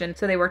Ghost collection.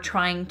 So they were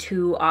trying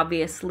to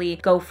obviously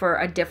go for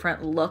a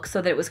different look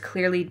so that it was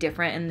clearly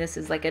different, and this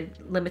is like a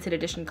limited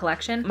edition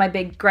collection. My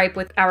big gripe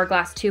with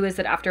Hourglass too is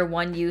that after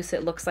one use,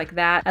 it looks like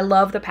that. I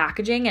love the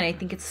packaging and I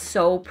think it's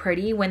so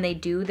pretty when they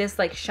do this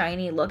like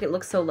shiny look. It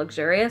looks so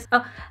luxurious.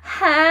 Oh,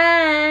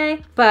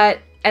 hey! But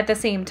at the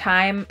same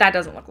time, that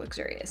doesn't look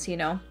luxurious, you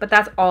know? But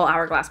that's all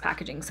Hourglass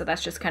packaging, so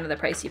that's just kind of the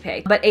price you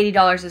pay. But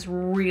 $80 is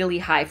really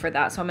high for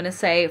that, so I'm gonna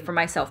say for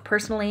myself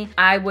personally,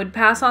 I would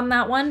pass on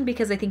that one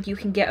because I think you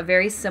can get a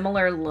very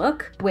similar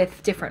look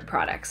with different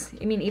products.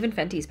 I mean, even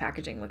Fenty's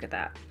packaging, look at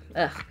that.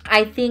 Ugh.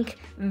 I think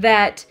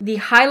that the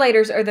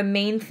highlighters are the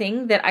main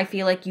thing that I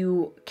feel like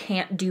you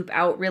can't dupe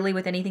out really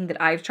with anything that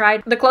I've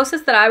tried. The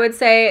closest that I would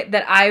say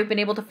that I've been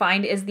able to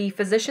find is the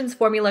Physicians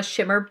Formula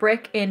Shimmer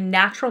Brick in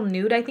Natural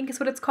Nude, I think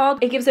is what it's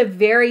called. It gives a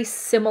very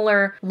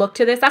similar look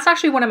to this. That's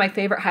actually one of my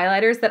favorite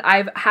highlighters that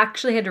I've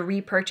actually had to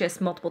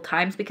repurchase multiple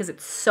times because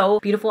it's so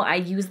beautiful. I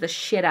use the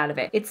shit out of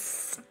it.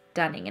 It's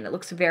stunning and it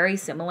looks very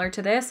similar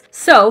to this.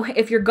 So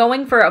if you're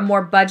going for a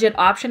more budget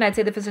option, I'd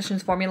say the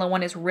Physicians Formula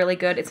one is really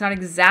good. It's not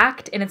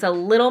exact and it's a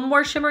little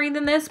more shimmery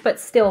than this,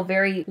 but still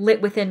very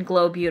lit within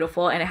glow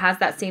beautiful, and it has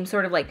that same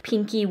sort of like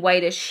pinky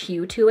whitish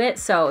hue to it,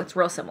 so it's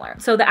real similar.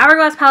 So the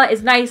Hourglass palette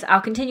is nice.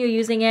 I'll continue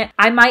using it.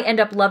 I might end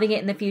up loving it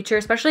in the future,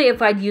 especially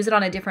if I'd use it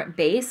on a different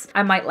base.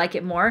 I might like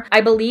it more. I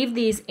believe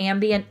these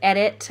Ambient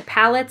Edit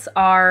palettes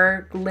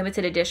are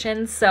limited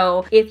editions,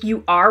 so if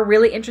you are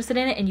really interested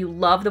in it and you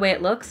love the way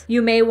it looks,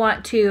 you may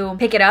want to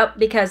pick it up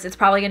because it's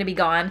probably going to be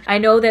gone. I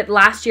know that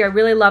last year I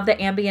really loved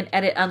the Ambient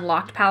Edit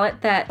Unlocked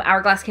palette that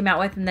Hourglass came out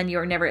with, and then you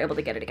were never able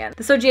to get it again.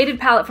 So Jaded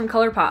palette from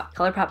Colourpop.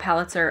 Colourpop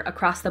palettes are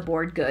across the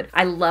board good.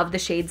 I love the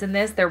shades in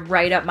this. They're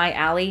right up my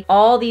alley.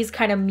 All these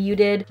kind of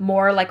muted,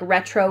 more like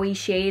retro-y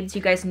shades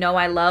you guys know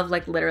I love,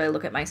 like literally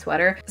look at my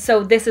sweater.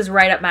 So this is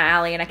right up my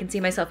alley and I can see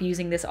myself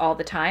using this all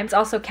the time. It's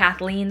also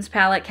Kathleen's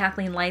palette.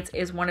 Kathleen Lights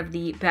is one of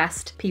the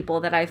best people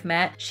that I've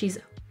met. She's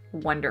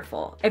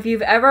wonderful. If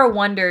you've ever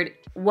wondered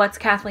what's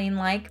Kathleen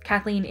like,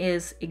 Kathleen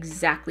is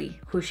exactly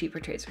who she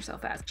portrays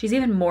herself as. She's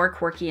even more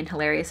quirky and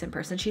hilarious in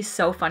person. She's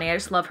so funny. I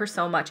just love her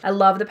so much. I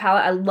love the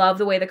palette. I love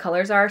the way the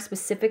colors are,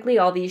 specifically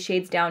all these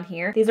shades down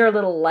here. These are a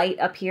little light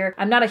up here.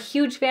 I'm not a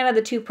huge fan of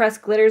the two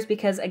pressed glitters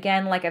because,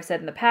 again, like I've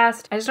said in the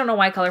past, I just don't know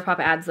why Colourpop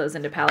adds those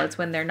into palettes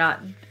when they're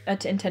not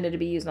intended to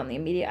be used on the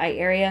immediate eye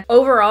area.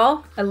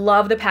 Overall, I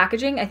love the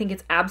packaging. I think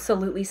it's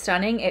absolutely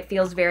stunning. It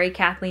feels very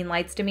Kathleen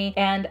Lights to me,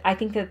 and I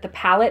think that the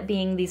palette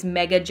being these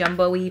mega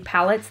jumbo-y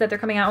palettes that they're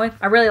coming out with,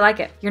 I really like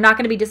it. You're not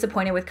going to be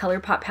disappointed with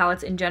Colourpop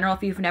palettes in general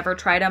if you've never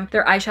tried them.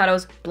 Their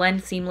eyeshadows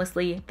blend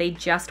seamlessly. They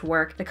just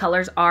work. The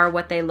colors are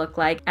what they look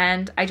like,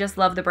 and I just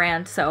love the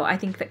brand. So I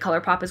think that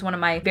Colourpop is one of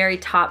my very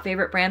top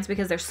favorite brands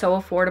because they're so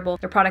affordable.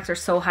 Their products are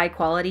so high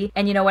quality.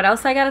 And you know what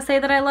else I gotta say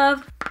that I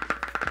love?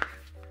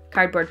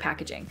 Cardboard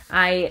packaging.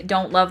 I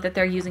don't love that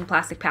they're using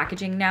plastic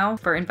packaging now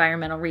for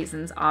environmental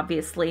reasons,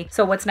 obviously.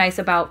 So what's nice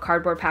about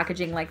cardboard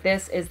packaging like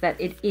this is that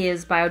it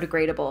is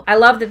biodegradable. I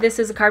love that this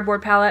is a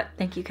cardboard palette.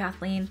 Thank you,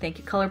 Kathleen. Thank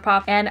you,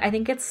 Colourpop. And I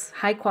think it's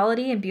high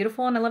quality and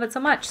beautiful, and I love it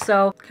so much.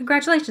 So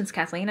congratulations,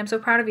 Kathleen. I'm so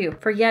proud of you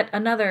for yet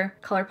another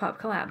Colourpop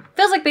collab.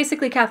 Feels like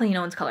basically Kathleen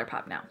owns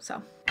Colourpop now,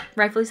 so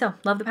rightfully so.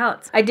 Love the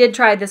palettes. I did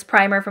try this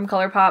primer from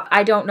Colourpop.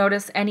 I don't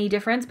notice any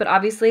difference, but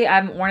obviously I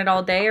haven't worn it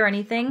all day or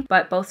anything,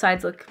 but both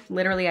sides look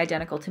literally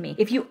identical to me.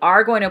 If you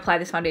are going to apply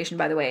this foundation,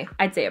 by the way,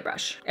 I'd say a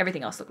brush.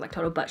 Everything else looked like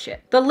total butt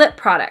shit. The lip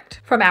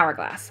product from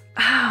Hourglass.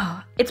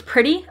 Oh, it's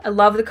pretty. I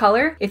love the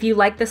color. If you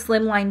like the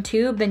slimline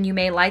tube, then you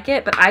may like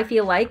it, but I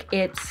feel like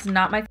it's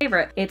not my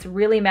favorite. It's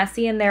really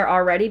messy in there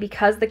already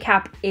because the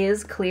cap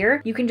is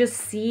clear. You can just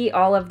see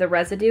all of the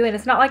residue, and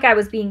it's not like I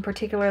was being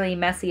particularly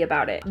messy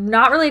about it.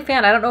 Not really a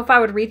fan. I don't know if I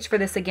would reach for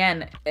this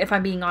again, if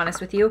I'm being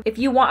honest with you. If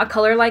you want a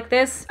color like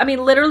this, I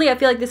mean, literally, I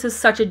feel like this is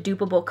such a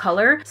dupeable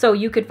color, so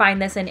you could find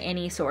this in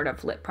any sort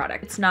of lip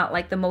product. It's not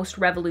like the most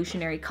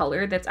revolutionary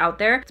color that's out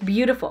there. It's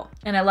beautiful,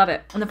 and I love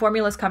it. And the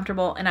formula is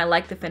comfortable, and I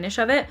like the finish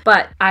of it,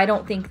 but I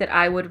don't think that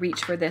I would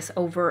reach for this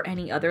over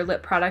any other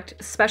lip product,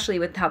 especially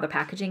with how the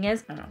packaging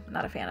is. I don't know, I'm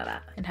not a fan of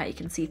that, and how you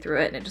can see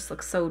through it, and it just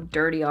looks so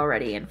dirty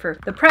already. And for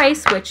the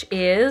price, which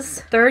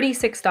is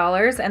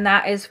 $36, and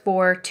that is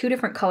for 2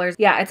 different colors.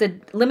 Yeah, it's a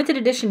limited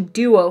edition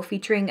duo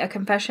featuring a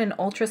Confession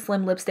Ultra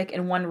Slim lipstick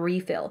and 1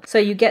 refill. So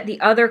you get the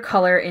other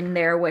color in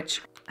there,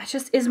 which I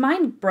just, is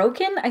mine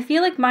broken? I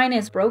feel like mine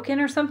is broken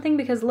or something,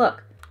 because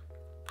look,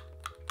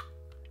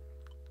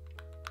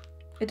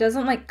 it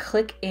doesn't like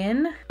click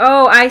in.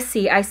 Oh, I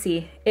see, I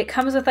see. It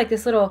comes with like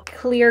this little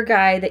clear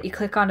guide that you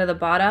click onto the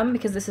bottom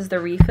because this is the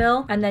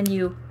refill, and then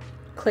you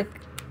click,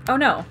 oh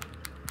no.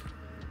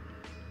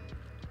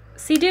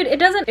 See, dude, it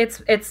doesn't,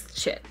 it's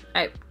shit.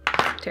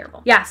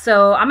 Terrible. Yeah,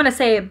 so I'm gonna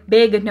say a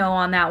big no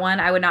on that one.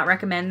 I would not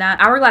recommend that.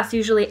 Hourglass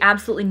usually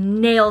absolutely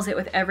nails it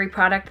with every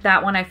product.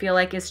 That one I feel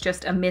like is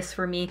just a miss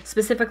for me,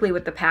 specifically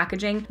with the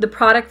packaging. The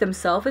product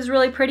themselves is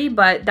really pretty,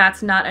 but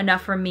that's not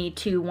enough for me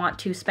to want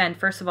to spend,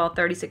 first of all,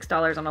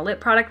 $36 on a lip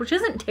product, which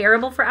isn't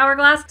terrible for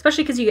Hourglass,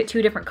 especially because you get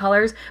 2 different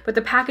colors, but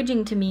the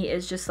packaging to me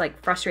is just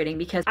like frustrating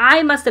because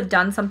I must have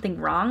done something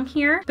wrong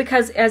here,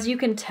 because as you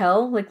can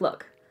tell, like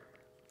look,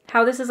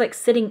 how this is like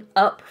sitting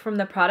up from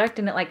the product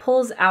and it like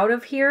pulls out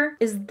of here.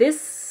 Is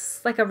this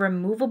like a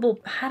removable?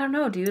 I don't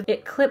know, dude.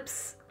 It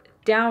clips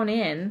down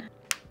in,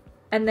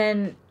 and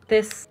then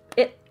this,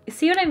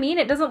 see what I mean?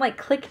 It doesn't like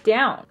click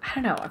down. I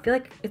don't know. I feel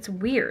like it's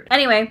weird.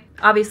 Anyway,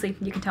 obviously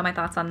you can tell my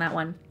thoughts on that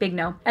one. Big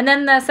no. And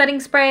then the setting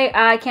spray,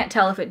 I can't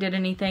tell if it did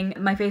anything.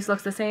 My face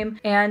looks the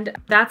same, and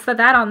that's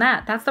that on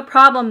that. That's the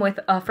problem with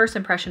a first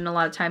impression a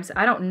lot of times.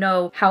 I don't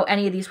know how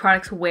any of these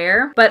products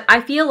wear, but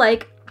I feel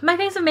like my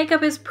face and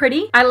makeup is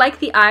pretty. I like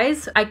the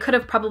eyes. I could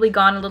have probably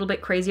gone a little bit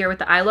crazier with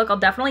the eye look. I'll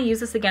definitely use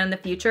this again in the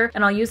future,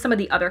 and I'll use some of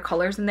the other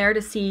colors in there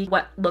to see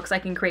what looks I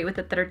can create with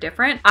it that are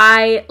different.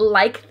 I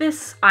like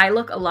this eye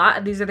look a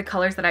lot. These are the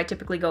colors that I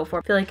typically go for.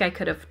 I feel like I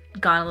could have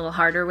gone a little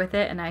harder with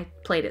it, and I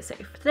played it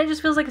safe. Today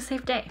just feels like a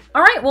safe day.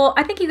 All right, well,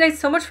 I thank you guys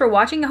so much for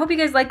watching. I hope you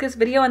guys liked this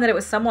video and that it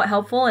was somewhat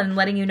helpful in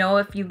letting you know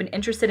if you've been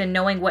interested in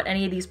knowing what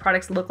any of these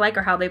products look like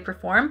or how they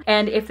perform.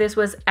 And if this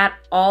was at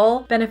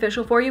all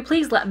beneficial for you,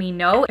 please let me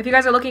know. If you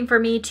guys are looking for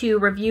me to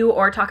review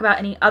or talk about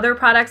any other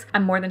products,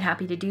 I'm more than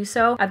happy to do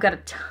so. I've got a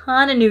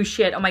ton of new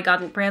shit. Oh my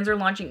God, brands are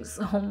launching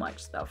so much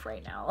stuff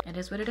right now. It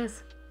is what it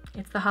is.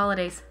 It's the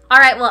holidays. All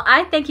right, well,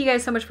 I thank you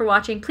guys so much for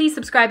watching. Please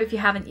subscribe if you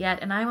haven't yet,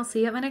 and I will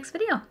see you at my next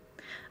video.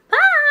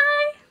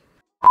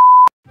 Bye!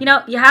 You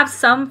know, you have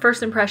some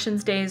first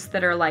impressions days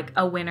that are like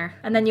a winner,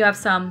 and then you have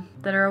some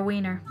that are a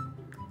wiener.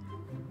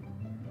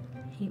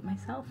 I hate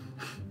myself.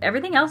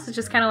 Everything else is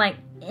just kind of like,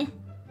 eh.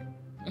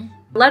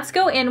 Let's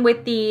go in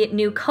with the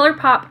new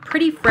Colourpop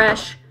Pretty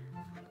Fresh.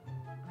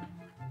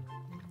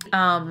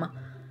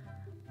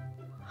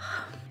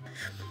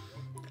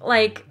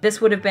 Like,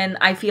 this would have been,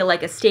 I feel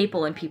like, a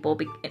staple in people.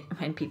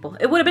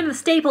 It would have been the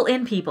staple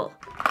in people.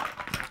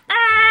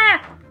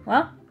 Ah!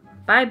 Well,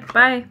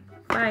 bye.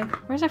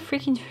 Where's a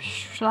freaking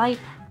schleip?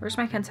 Where's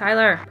my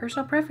concealer?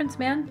 Personal preference,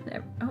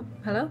 man. Oh,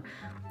 hello?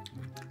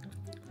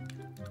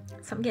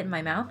 Something getting in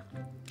my mouth.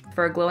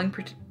 For a glowing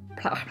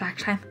black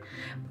shine.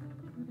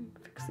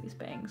 Fix these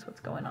bangs. What's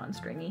going on,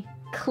 stringy?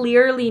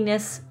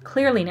 Clearliness.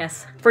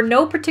 For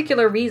no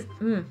particular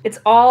reason. It's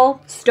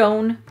all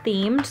stone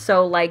themed,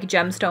 so like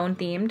gemstone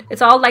themed.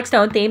 It's all like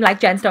stone themed, like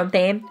gemstone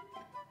themed.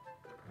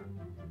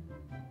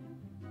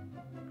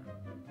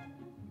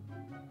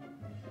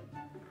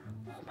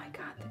 Oh my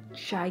god, the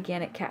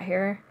gigantic cat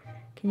hair.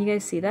 Can you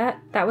guys see that?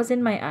 That was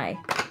in my eye.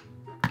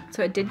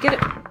 So it did get it.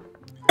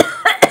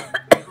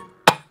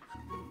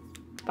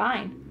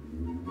 Fine.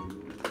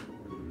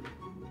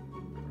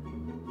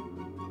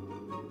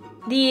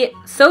 The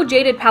So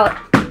Jaded palette.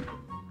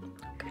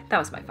 Okay, that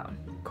was my phone.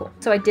 Cool.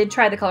 So I did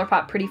try the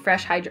Colourpop Pretty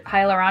Fresh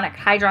Hyaluronic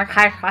Hydra.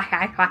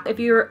 If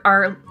you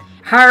are